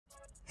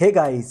Hey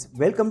guys,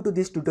 welcome to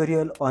this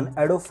tutorial on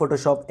Adobe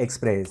Photoshop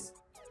Express.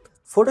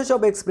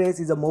 Photoshop Express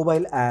is a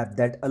mobile app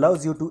that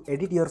allows you to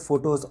edit your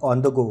photos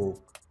on the go.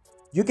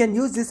 You can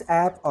use this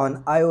app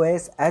on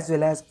iOS as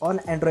well as on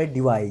Android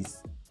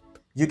device.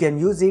 You can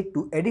use it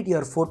to edit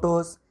your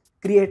photos,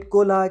 create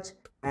collage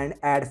and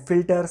add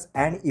filters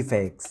and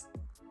effects.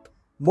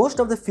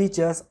 Most of the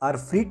features are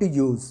free to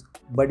use,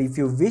 but if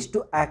you wish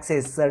to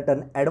access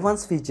certain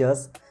advanced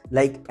features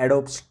like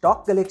Adobe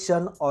Stock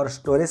Collection or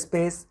Storage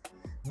Space,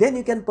 then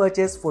you can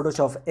purchase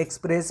Photoshop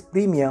Express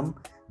Premium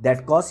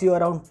that costs you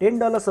around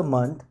 $10 a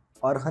month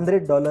or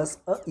 $100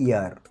 a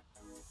year.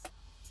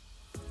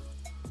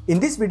 In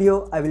this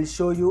video, I will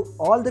show you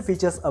all the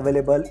features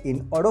available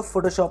in Adobe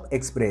Photoshop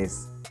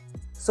Express.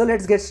 So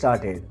let's get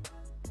started.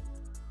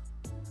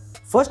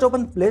 First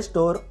open Play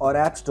Store or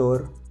App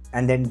Store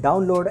and then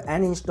download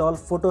and install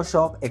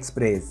Photoshop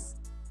Express.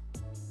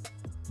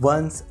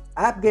 Once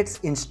app gets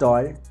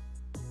installed,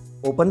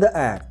 open the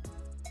app.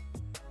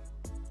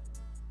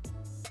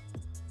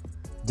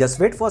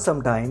 Just wait for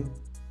some time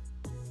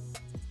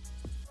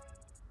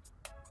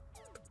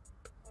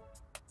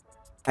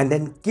and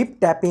then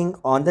keep tapping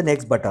on the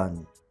next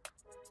button.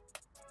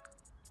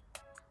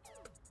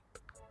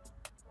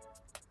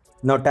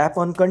 Now tap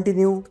on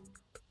continue.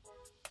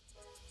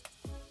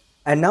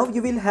 And now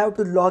you will have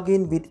to log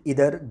in with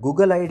either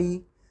Google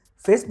ID,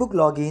 Facebook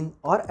login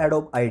or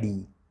Adobe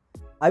ID.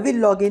 I will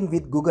log in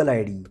with Google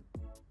ID.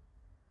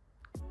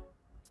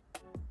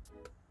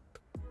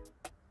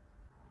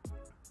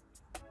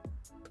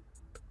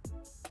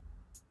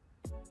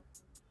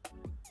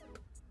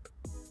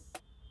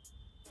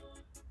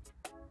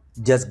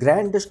 Just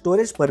grant the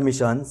storage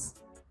permissions.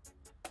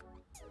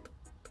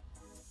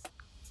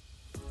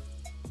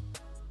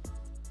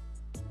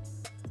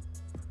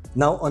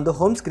 Now on the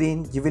home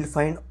screen, you will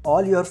find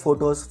all your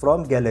photos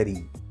from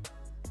gallery.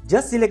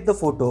 Just select the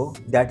photo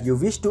that you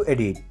wish to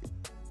edit.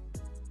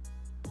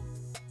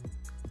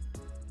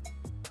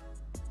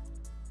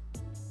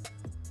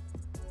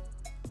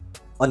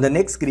 On the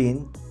next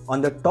screen,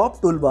 on the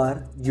top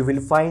toolbar, you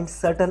will find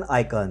certain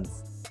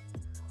icons.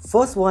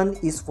 First one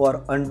is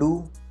for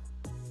undo.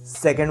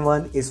 Second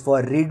one is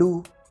for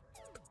redo,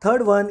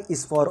 third one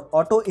is for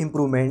auto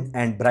improvement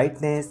and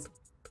brightness,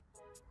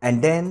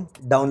 and then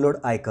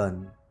download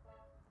icon.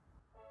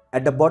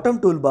 At the bottom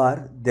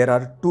toolbar, there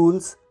are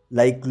tools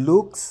like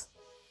looks,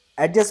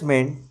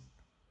 adjustment,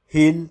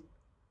 heal,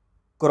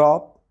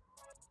 crop,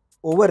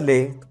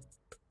 overlay,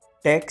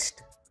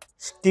 text,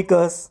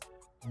 stickers,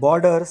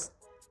 borders,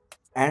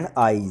 and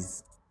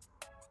eyes.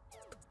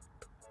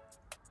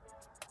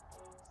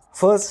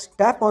 First,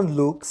 tap on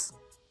looks.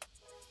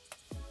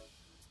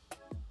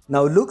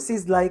 Now looks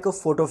is like a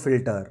photo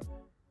filter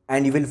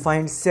and you will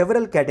find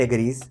several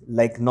categories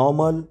like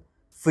normal,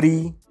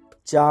 free,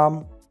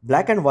 charm,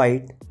 black and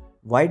white,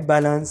 white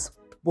balance,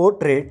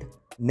 portrait,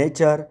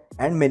 nature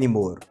and many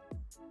more.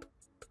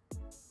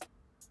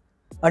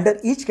 Under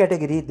each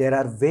category there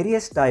are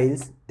various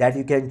styles that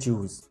you can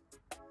choose.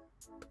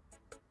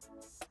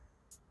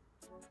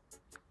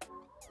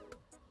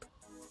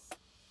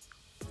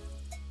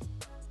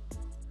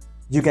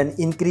 You can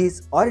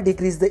increase or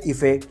decrease the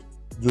effect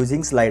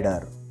using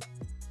slider.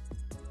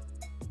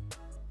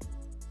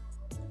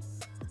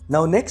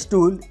 Now next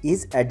tool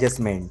is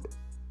adjustment.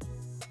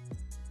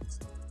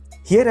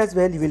 Here as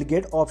well you will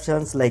get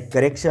options like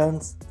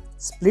corrections,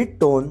 split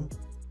tone,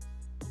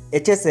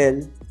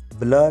 HSL,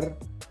 blur,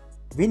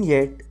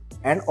 vignette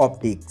and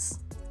optics.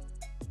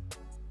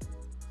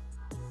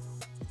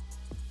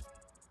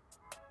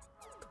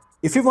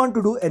 If you want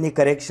to do any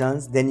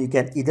corrections, then you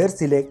can either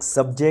select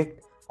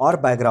subject or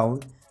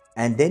background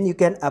and then you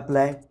can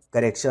apply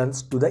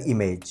corrections to the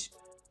image.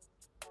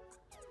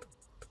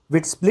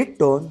 With split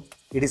tone,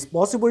 it is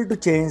possible to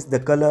change the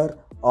color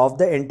of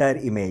the entire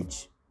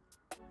image.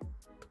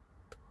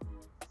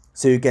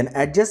 So you can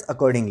adjust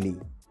accordingly.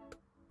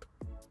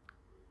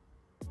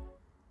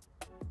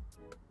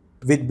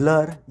 With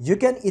blur, you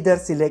can either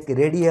select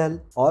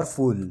radial or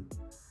full.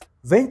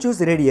 When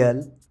choose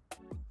radial,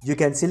 you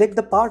can select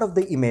the part of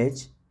the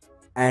image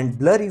and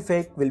blur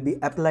effect will be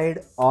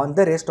applied on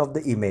the rest of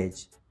the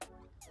image.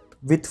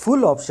 With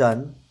full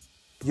option,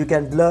 you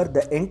can blur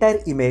the entire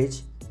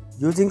image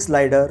using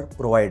slider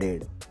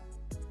provided.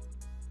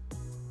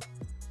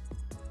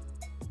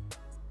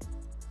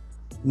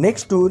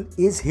 Next tool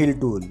is heal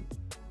tool.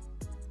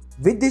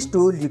 With this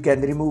tool, you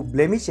can remove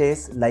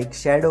blemishes like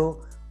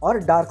shadow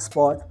or dark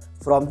spot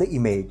from the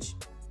image.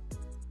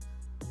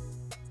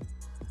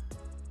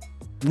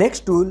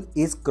 Next tool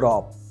is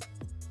crop.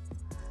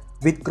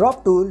 With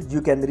crop tool, you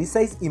can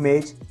resize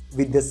image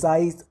with the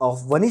size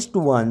of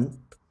 1:1,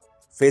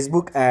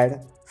 Facebook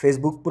ad,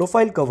 Facebook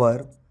profile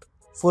cover,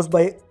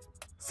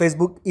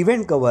 Facebook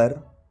event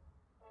cover,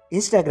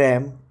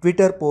 Instagram,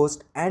 Twitter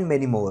post and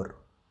many more.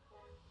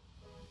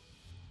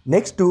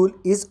 Next tool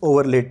is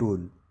overlay tool.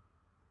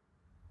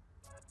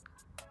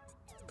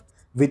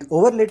 With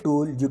overlay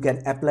tool, you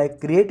can apply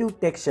creative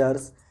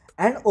textures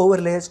and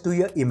overlays to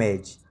your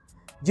image.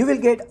 You will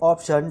get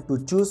option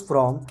to choose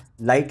from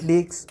light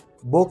leaks,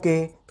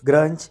 bokeh,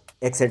 grunge,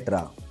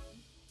 etc.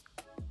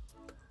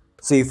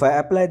 So if I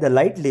apply the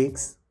light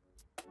leaks,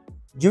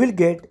 you will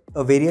get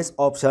various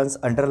options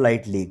under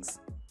light leaks.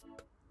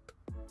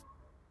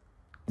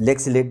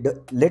 Let's select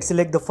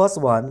the first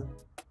one,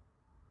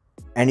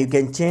 and you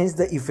can change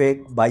the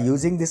effect by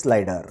using the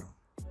slider.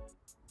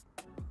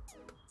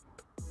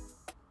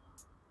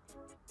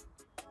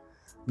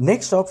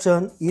 Next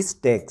option is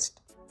text.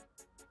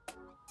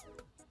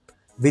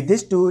 With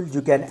this tool,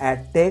 you can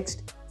add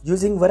text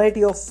using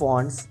variety of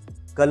fonts,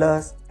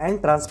 colors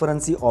and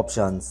transparency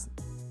options.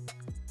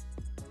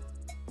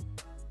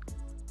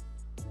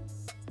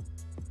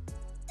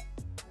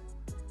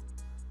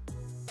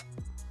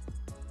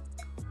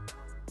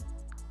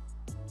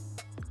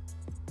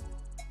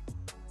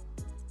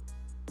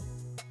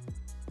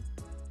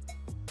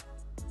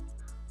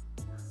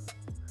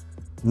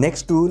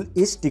 Next tool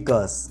is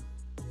stickers.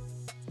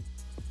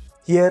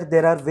 Here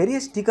there are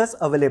various stickers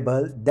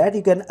available that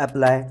you can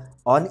apply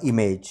on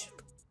image.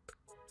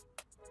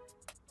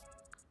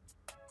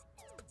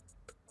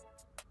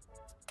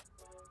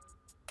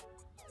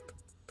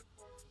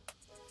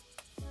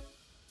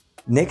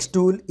 Next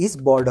tool is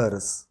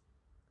borders.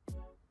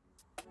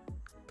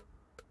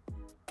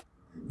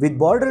 With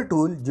border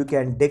tool, you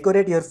can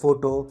decorate your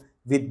photo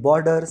with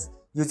borders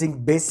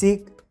using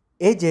basic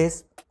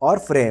edges or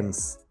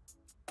frames.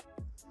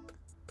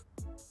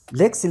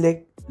 Let's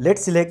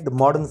select the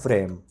modern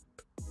frame.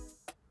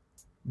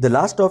 The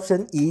last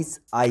option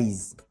is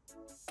eyes.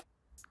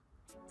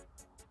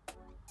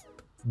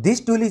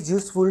 This tool is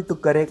useful to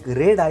correct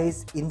red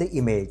eyes in the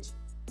image.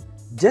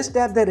 Just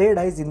tap the red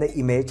eyes in the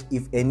image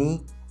if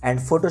any, and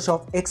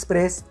Photoshop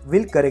Express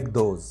will correct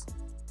those.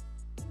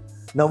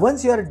 Now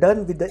once you are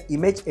done with the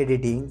image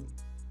editing,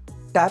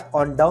 tap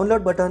on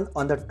download button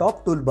on the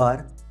top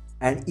toolbar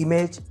and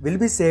image will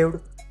be saved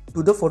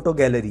to the photo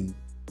gallery.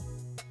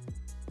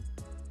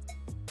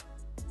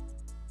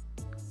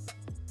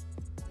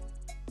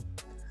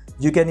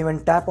 You can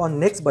even tap on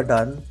next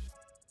button,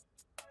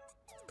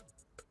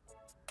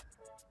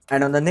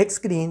 and on the next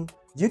screen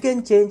you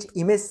can change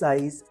image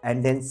size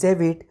and then save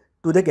it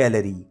to the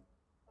gallery.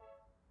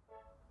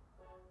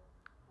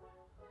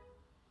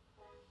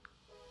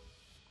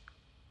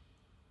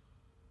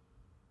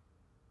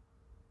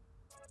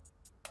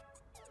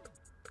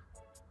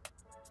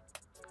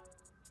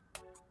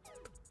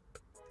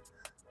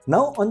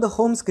 Now on the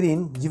home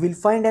screen you will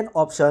find an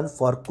option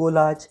for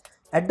collage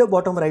at the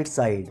bottom right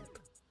side.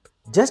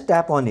 Just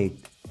tap on it.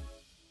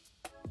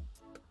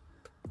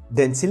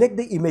 Then select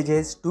the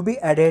images to be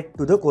added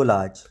to the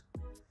collage.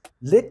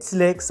 Let's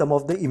select some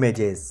of the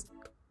images.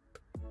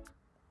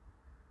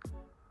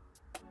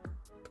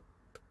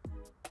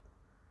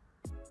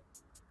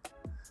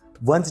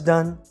 Once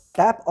done,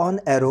 tap on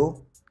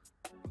arrow.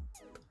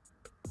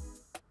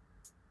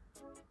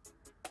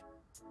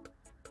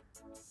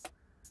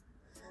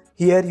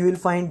 Here you will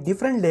find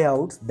different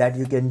layouts that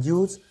you can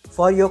use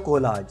for your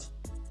collage.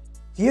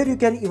 Here you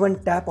can even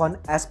tap on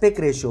aspect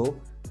ratio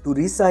to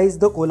resize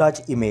the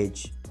collage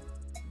image.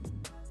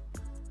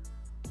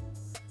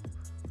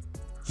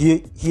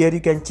 Here you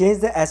can change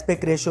the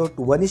aspect ratio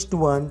to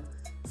 1:1,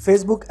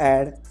 Facebook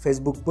ad,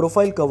 Facebook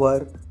profile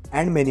cover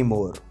and many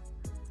more.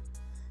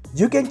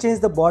 You can change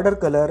the border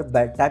color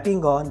by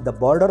tapping on the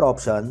border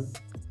option.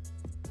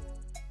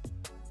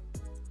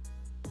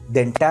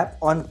 Then tap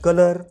on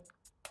color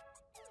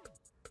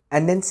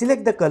and then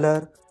select the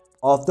color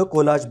of the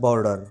collage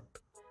border.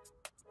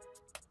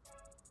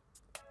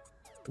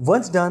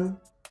 Once done,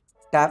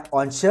 tap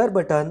on share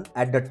button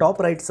at the top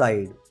right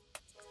side.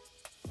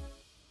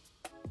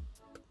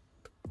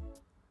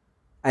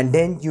 And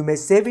then you may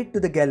save it to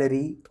the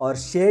gallery or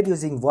share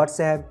using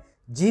WhatsApp,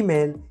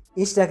 Gmail,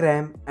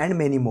 Instagram and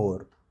many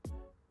more.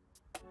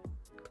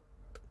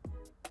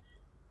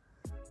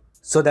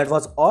 So that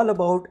was all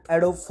about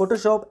Adobe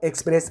Photoshop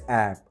Express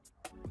app.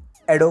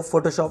 Adobe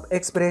Photoshop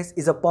Express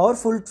is a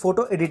powerful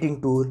photo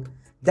editing tool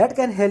that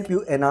can help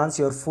you enhance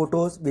your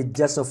photos with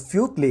just a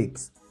few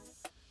clicks.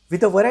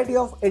 With a variety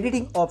of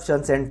editing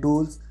options and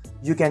tools,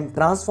 you can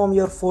transform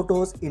your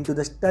photos into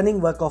the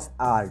stunning work of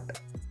art.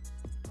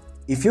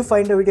 If you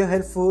find the video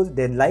helpful,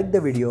 then like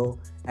the video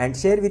and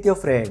share with your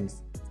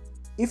friends.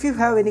 If you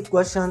have any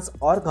questions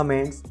or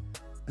comments,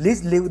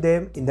 please leave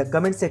them in the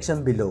comment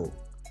section below.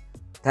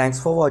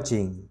 Thanks for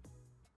watching.